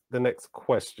ask the next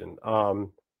question,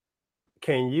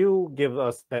 can you give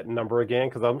us that number again?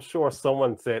 Because I'm sure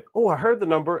someone said, oh, I heard the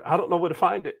number. I don't know where to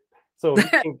find it. So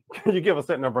can you give us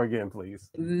that number again,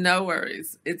 please? No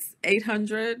worries. It's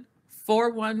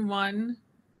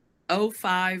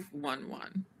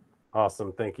 800-411-0511.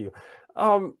 Awesome. Thank you.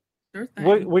 Sure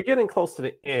thing. We're getting close to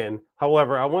the end.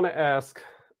 However, I want to ask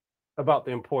about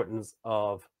the importance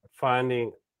of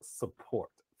finding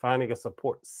support, finding a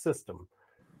support system.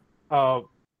 I'm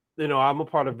a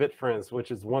part of VitFriends, which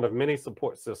is one of many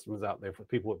support systems out there for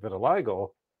people with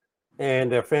vitiligo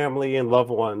and their family and loved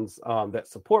ones that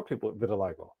support people with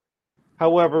vitiligo.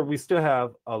 However, we still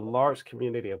have a large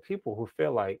community of people who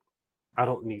feel like, I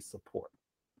don't need support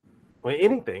or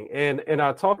anything. And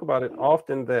I talk about it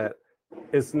often that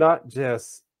it's not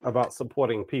just about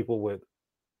supporting people with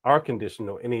our condition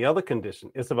or any other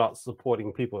condition. It's about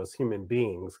supporting people as human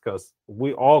beings, because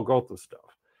we all go through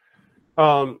stuff.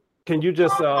 Can you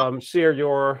just share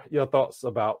your thoughts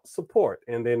about support,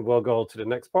 and then we'll go to the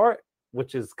next part,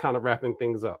 which is kind of wrapping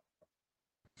things up.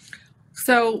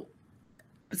 So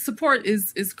support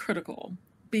is critical,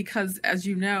 because, as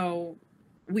you know,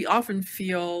 we often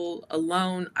feel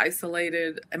alone,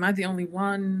 isolated. Am I the only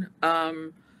one?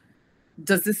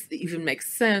 Does this even make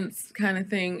sense, kind of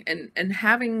thing? And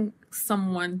having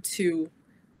someone to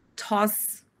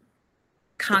toss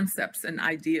concepts and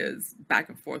ideas back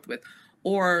and forth with,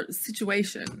 or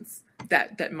situations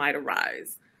that might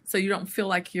arise, so you don't feel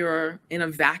like you're in a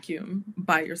vacuum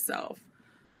by yourself,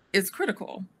 is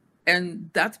critical.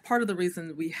 And that's part of the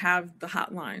reason we have the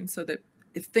hotline, so that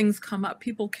if things come up,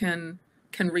 people can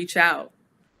reach out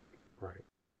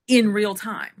in real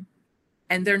time.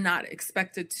 And they're not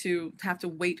expected to have to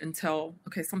wait until,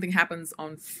 okay, something happens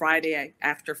on Friday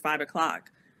after 5:00.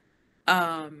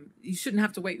 You shouldn't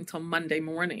have to wait until Monday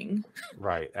morning.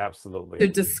 Right, absolutely. To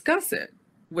discuss it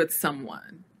with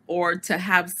someone, or to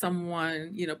have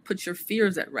someone, put your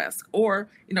fears at rest, or,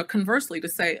 conversely to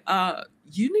say,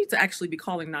 you need to actually be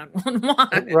calling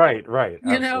 911. Right.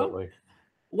 Absolutely.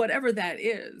 Whatever that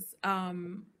is.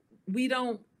 We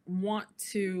don't want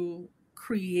to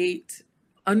create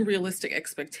unrealistic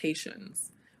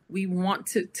expectations. We want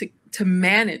to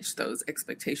manage those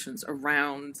expectations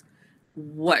around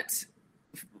what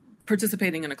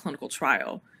participating in a clinical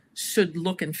trial should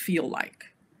look and feel like.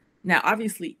 Now,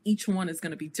 obviously, each one is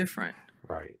going to be different.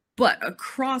 Right. But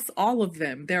across all of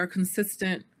them, there are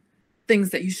consistent things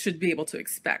that you should be able to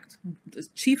expect. The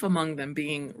chief among them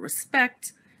being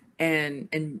respect and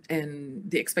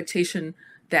the expectation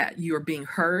that you're being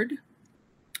heard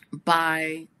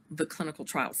by the clinical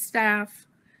trial staff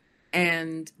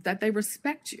and that they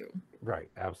respect you. Right.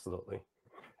 Absolutely.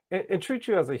 And treat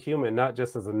you as a human, not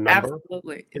just as a number.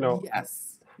 Absolutely.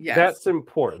 Yes. That's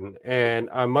important. And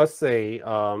I must say,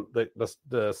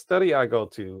 the study I go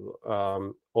to,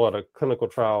 or the clinical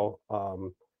trial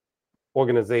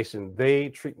organization, they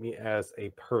treat me as a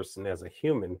person, as a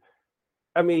human.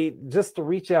 I mean, just to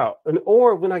reach out,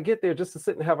 or when I get there, just to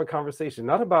sit and have a conversation,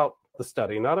 not about the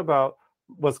study, not about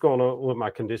what's going on with my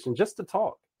condition, just to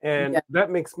talk. And that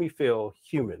makes me feel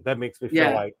human. That makes me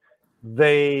feel like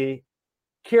they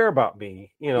care about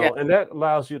me, and that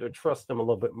allows you to trust them a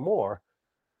little bit more.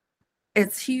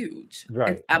 It's huge.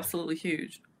 Right. It's absolutely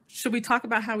huge. Should we talk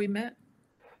about how we met?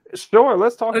 Sure,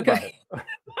 let's talk about it.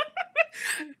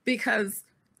 Because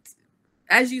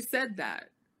as you said that,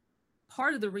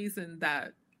 part of the reason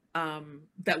that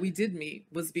that we did meet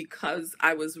was because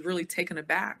I was really taken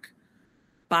aback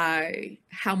by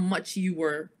how much you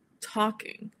were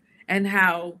talking and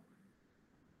how,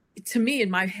 to me, in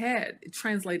my head, it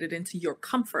translated into your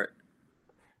comfort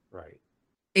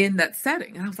in that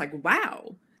setting. And I was like,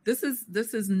 wow, this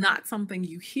is not something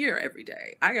you hear every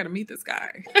day. I got to meet this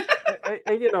guy.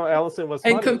 and Allison was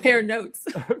and compare notes.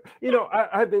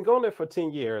 I've been going there for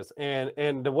 10 years,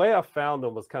 and the way I found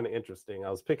them was kind of interesting. I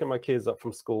was picking my kids up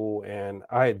from school, and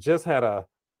I had just had a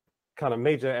kind of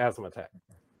major asthma attack.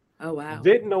 Oh, wow.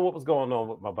 Didn't know what was going on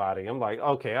with my body. I'm like,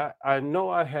 okay, I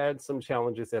know I had some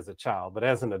challenges as a child, but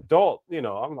as an adult,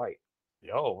 I'm like,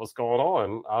 yo, what's going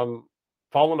on? I'm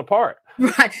falling apart.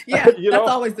 Right. Yeah. That's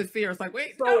always the fear. It's like,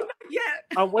 wait, no, not yet.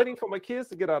 I'm waiting for my kids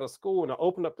to get out of school, and I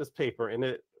open up this paper, and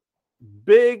it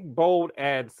big bold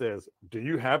ad says, do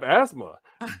you have asthma?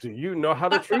 Do you know how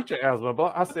to treat your asthma?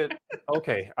 But I said,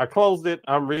 okay. I closed it.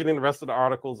 I'm reading the rest of the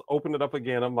articles, open it up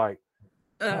again. I'm like,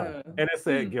 and it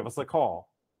said, give us a call.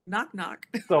 Knock, knock.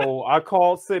 So I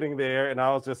called sitting there, and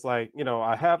I was just like,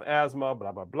 I have asthma,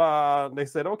 blah, blah, blah. And they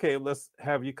said, okay, let's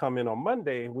have you come in on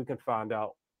Monday, and we can find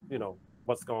out,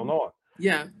 what's going on.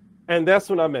 Yeah. And that's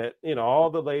when I met, all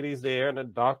the ladies there and the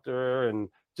doctor, and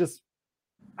just,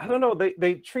 I don't know,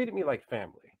 they treated me like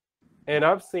family. And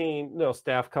I've seen,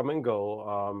 staff come and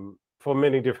go for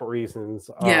many different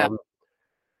reasons.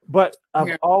 But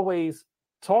I've always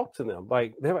talked to them.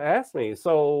 Like, they would ask me,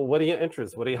 so what are your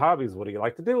interests? What are your hobbies? What do you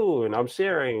like to do? And I'm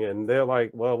sharing, and they're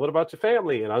like, well, what about your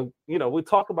family? And we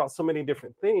talk about so many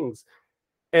different things.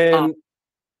 And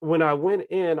when I went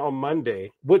in on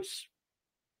Monday, which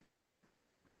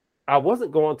I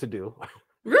wasn't going to do.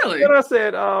 Really? And I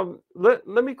said, let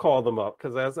me call them up,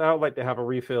 because I would like to have a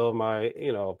refill of my,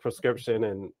 prescription,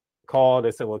 and call.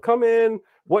 They said, well, come in.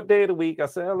 What day of the week? I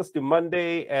said, let's do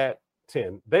Monday at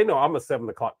 10. They know I'm a 7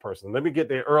 o'clock person. Let me get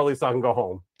there early so I can go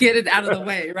home. Get it out of the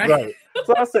way, right? Right.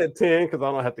 So I said 10 because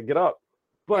I don't have to get up.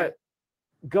 But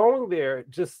going there,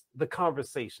 just the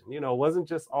conversation, wasn't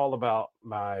just all about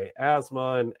my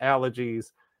asthma and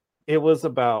allergies. It was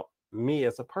about me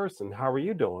as a person. How are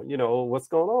you doing? What's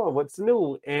going on? What's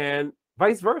new? And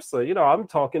vice versa. I'm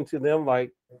talking to them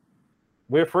like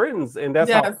we're friends, and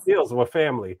that's how it feels. We're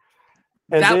family.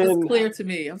 And that was clear to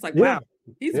me. I was like, wow,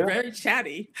 he's very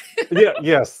chatty.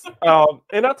 Yes.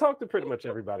 And I talked to pretty much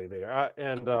everybody there.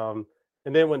 And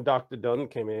then when Dr. Dunn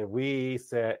came in, we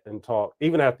sat and talked,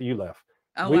 even after you left.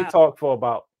 We talked for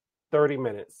about 30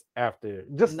 minutes after,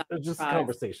 just a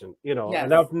conversation,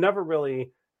 and I've never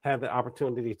really had the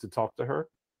opportunity to talk to her.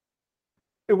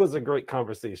 It was a great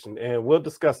conversation, and we'll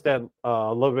discuss that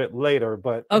a little bit later.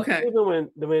 But even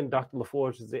when Dr.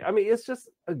 LaForge is there, I mean, it's just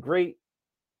a great,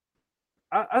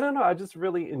 I don't know, I just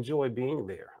really enjoy being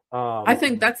there. I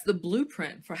think that's the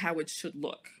blueprint for how it should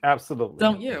look. Absolutely.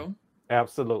 Don't you?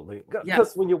 Absolutely.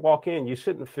 Because when you walk in, you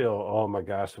shouldn't feel, oh my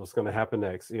gosh, what's going to happen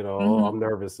next? I'm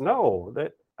nervous. No,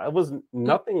 I was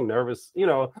nothing nervous.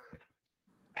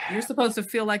 You're supposed to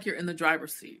feel like you're in the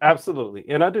driver's seat. Absolutely.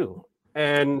 And I do.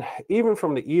 And even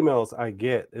from the emails I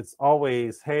get, it's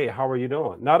always, hey, how are you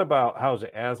doing? Not about how's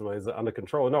your asthma? Is it under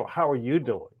control? No, how are you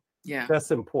doing? Yeah.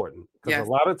 That's important because Yes. a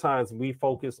lot of times we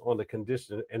focus on the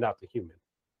condition and not the human.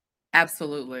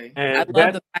 Absolutely. I And love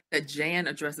that the fact that Jan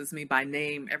addresses me by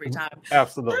name every time.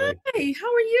 absolutely, Hey, how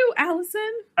are you,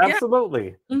 Allison? Yeah.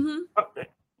 absolutely. Hmm. Uh,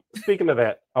 Speaking of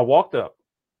that, I walked up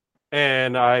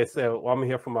and I said, "Well, I'm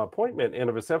here for my appointment." And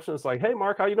the receptionist's like, "Hey,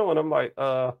 Mark, how you doing?" I'm like,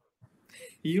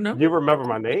 You know you me? remember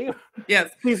my name?"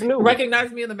 Yes. She's new.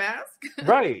 Recognize me in the mask?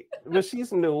 Right. But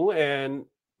she's new. And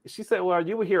she said, "Well,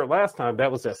 you were here last time.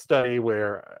 That was that study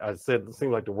where I said it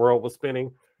seemed like the world was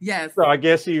spinning." Yes. So I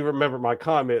guess she remembered my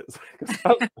comments.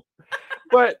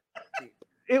 But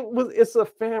it's a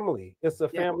family. It's a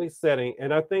Yeah. family setting.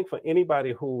 And I think for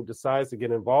anybody who decides to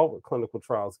get involved with clinical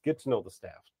trials, get to know the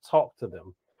staff, talk to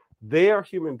them. They are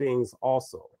human beings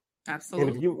also. And if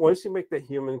Absolutely. you once you make that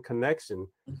human connection,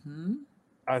 Hmm.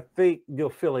 I think you'll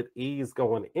feel at ease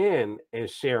going in and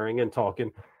sharing and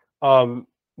talking.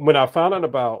 When I found out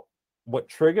about what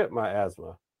triggered my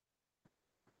asthma,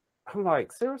 I'm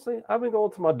like, seriously, I've been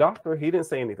going to my doctor. He didn't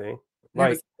say anything. Never.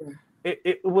 Like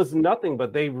it was nothing,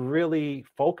 but they really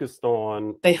focused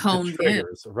on They the honed in.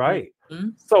 triggers, right? Hmm.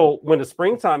 So when the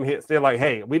springtime hits, they're like,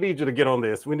 "Hey, we need you to get on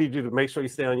this. We need you to make sure you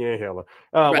stay on your inhaler.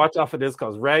 Right. Watch out for this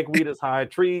because ragweed is high,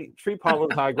 tree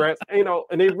pollen's high, grass.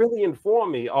 And they really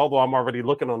inform me. Although I'm already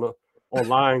looking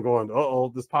online, going,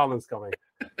 "Uh-oh, this pollen's coming."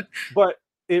 But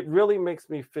it really makes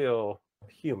me feel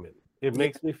human. It Yeah.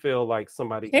 makes me feel like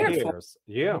somebody Cared for. cares.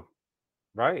 Yeah,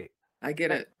 right. I get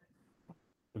it.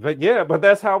 But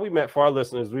that's how we met. For our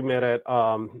listeners, we met at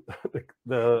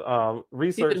the He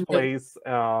research didn't really, place.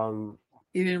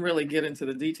 he didn't really get into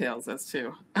the details. That's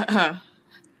true.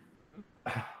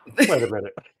 Wait a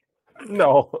minute.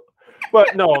 No,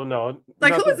 but no,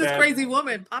 Like, who nothing is this bad. crazy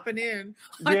woman popping in?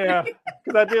 Yeah,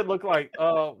 because I did look like,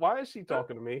 why is she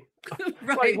talking to me? Like,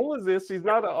 Right. who is this? She's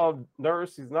not a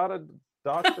nurse. She's not a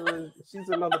doctor. She's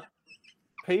another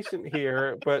patient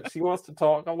here, but she wants to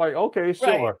talk. I'm like, okay,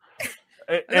 sure.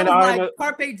 That And was I'm my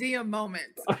carpe diem moment.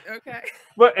 Okay.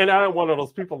 and I'm one of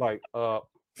those people like,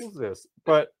 who's this?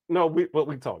 But no, we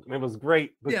talked. And it was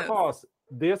great Yes. because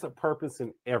there's a purpose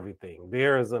in everything.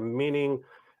 There is a meaning.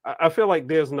 I feel like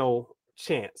there's no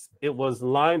chance. It was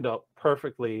lined up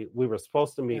perfectly. We were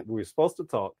supposed to meet. Yeah. We were supposed to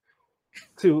talk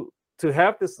to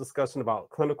have this discussion about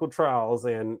clinical trials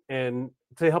and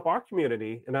to help our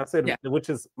community. And I said, Yeah. which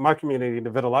is my community, the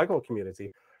vitiligo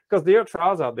community, because there are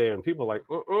trials out there and people are like,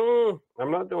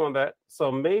 I'm not doing that.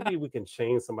 So maybe we can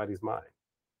change somebody's mind.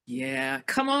 Yeah.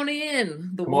 Come on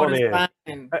in. The Come on water's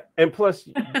in. fine. And plus,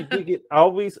 you did get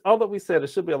always, although we said it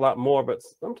should be a lot more, but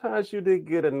sometimes you did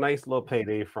get a nice little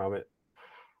payday from it.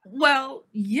 Well,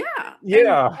 yeah.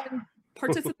 Yeah. And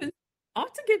participants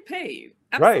ought to get paid.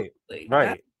 Right. Absolutely. Right.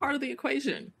 That's part of the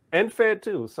equation. And fed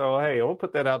too. So hey, I'll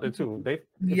put that out there too. If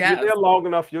Yes. you're there long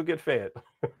enough, you'll get fed.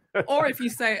 Or if you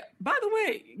say, by the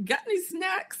way, got any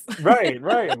snacks? Right.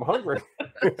 I'm hungry.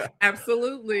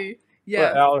 Absolutely. Well,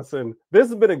 Yes. Allison, this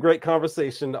has been a great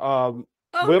conversation. We're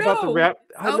about to no. wrap.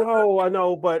 I Oh.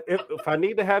 know, but if I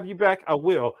need to have you back, I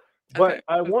will. But Okay.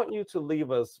 I want you to leave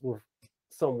us with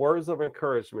some words of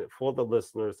encouragement for the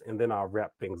listeners, and then I'll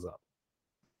wrap things up.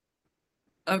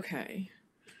 Okay.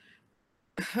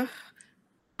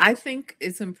 I think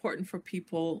it's important for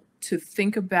people to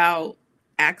think about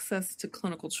access to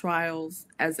clinical trials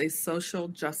as a social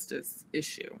justice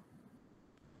issue.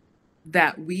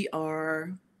 That we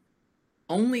are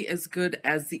only as good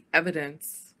as the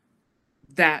evidence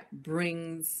that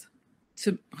brings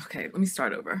to. Okay, let me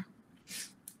start over.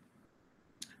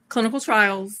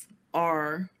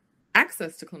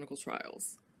 Access to clinical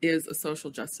trials is a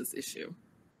social justice issue.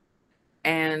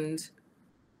 And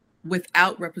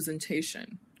without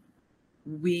representation,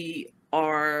 we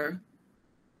are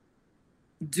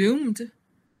doomed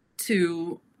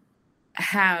to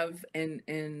have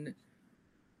and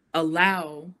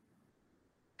allow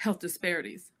health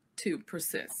disparities to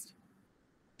persist.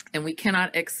 And we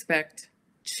cannot expect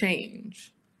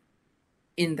change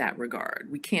in that regard.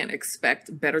 We can't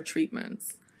expect better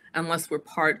treatments unless we're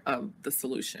part of the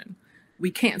solution.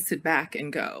 We can't sit back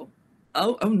and go,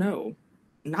 oh no,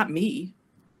 not me.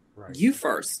 Right. You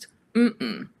first.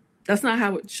 That's not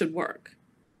how it should work.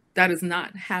 That is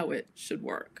not how it should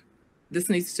work. This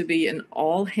needs to be an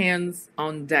all hands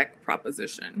on deck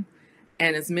proposition.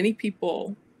 And as many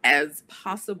people as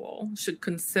possible should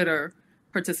consider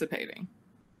participating.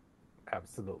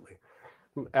 Absolutely.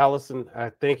 Allison, I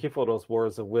thank you for those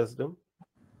words of wisdom.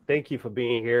 Thank you for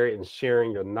being here and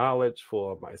sharing your knowledge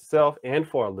for myself and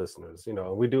for our listeners.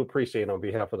 We do appreciate it on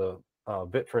behalf of the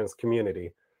Vet Friends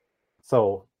community.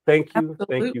 So thank you.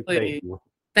 Absolutely. Thank you.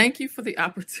 Thank you for the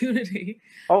opportunity.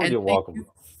 Oh, and you're welcome. You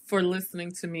for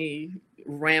listening to me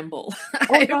ramble.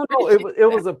 Oh, no,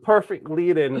 it was a perfect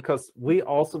lead in, because we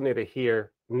also need to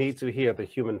hear the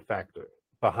human factor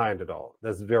behind it all.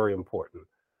 That's very important.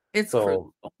 It's so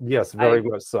crucial. Yes, very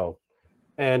much so.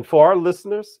 And for our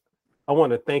listeners, I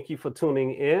want to thank you for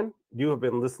tuning in. You have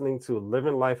been listening to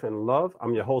Living Life in Love.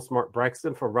 I'm your host, Mark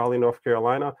Braxton from Raleigh, North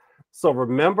Carolina. So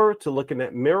remember to look in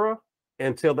that mirror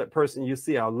and tell that person you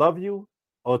see, I love you,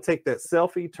 or take that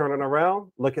selfie, turn it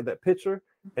around, look at that picture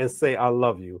and say, I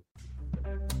love you.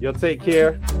 You'll take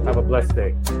care. Have a blessed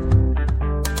day.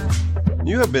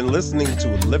 You have been listening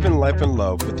to Living Life in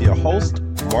Love with your host,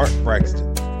 Mark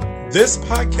Braxton. This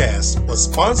podcast was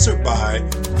sponsored by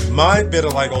My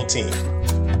Vitiligo Team.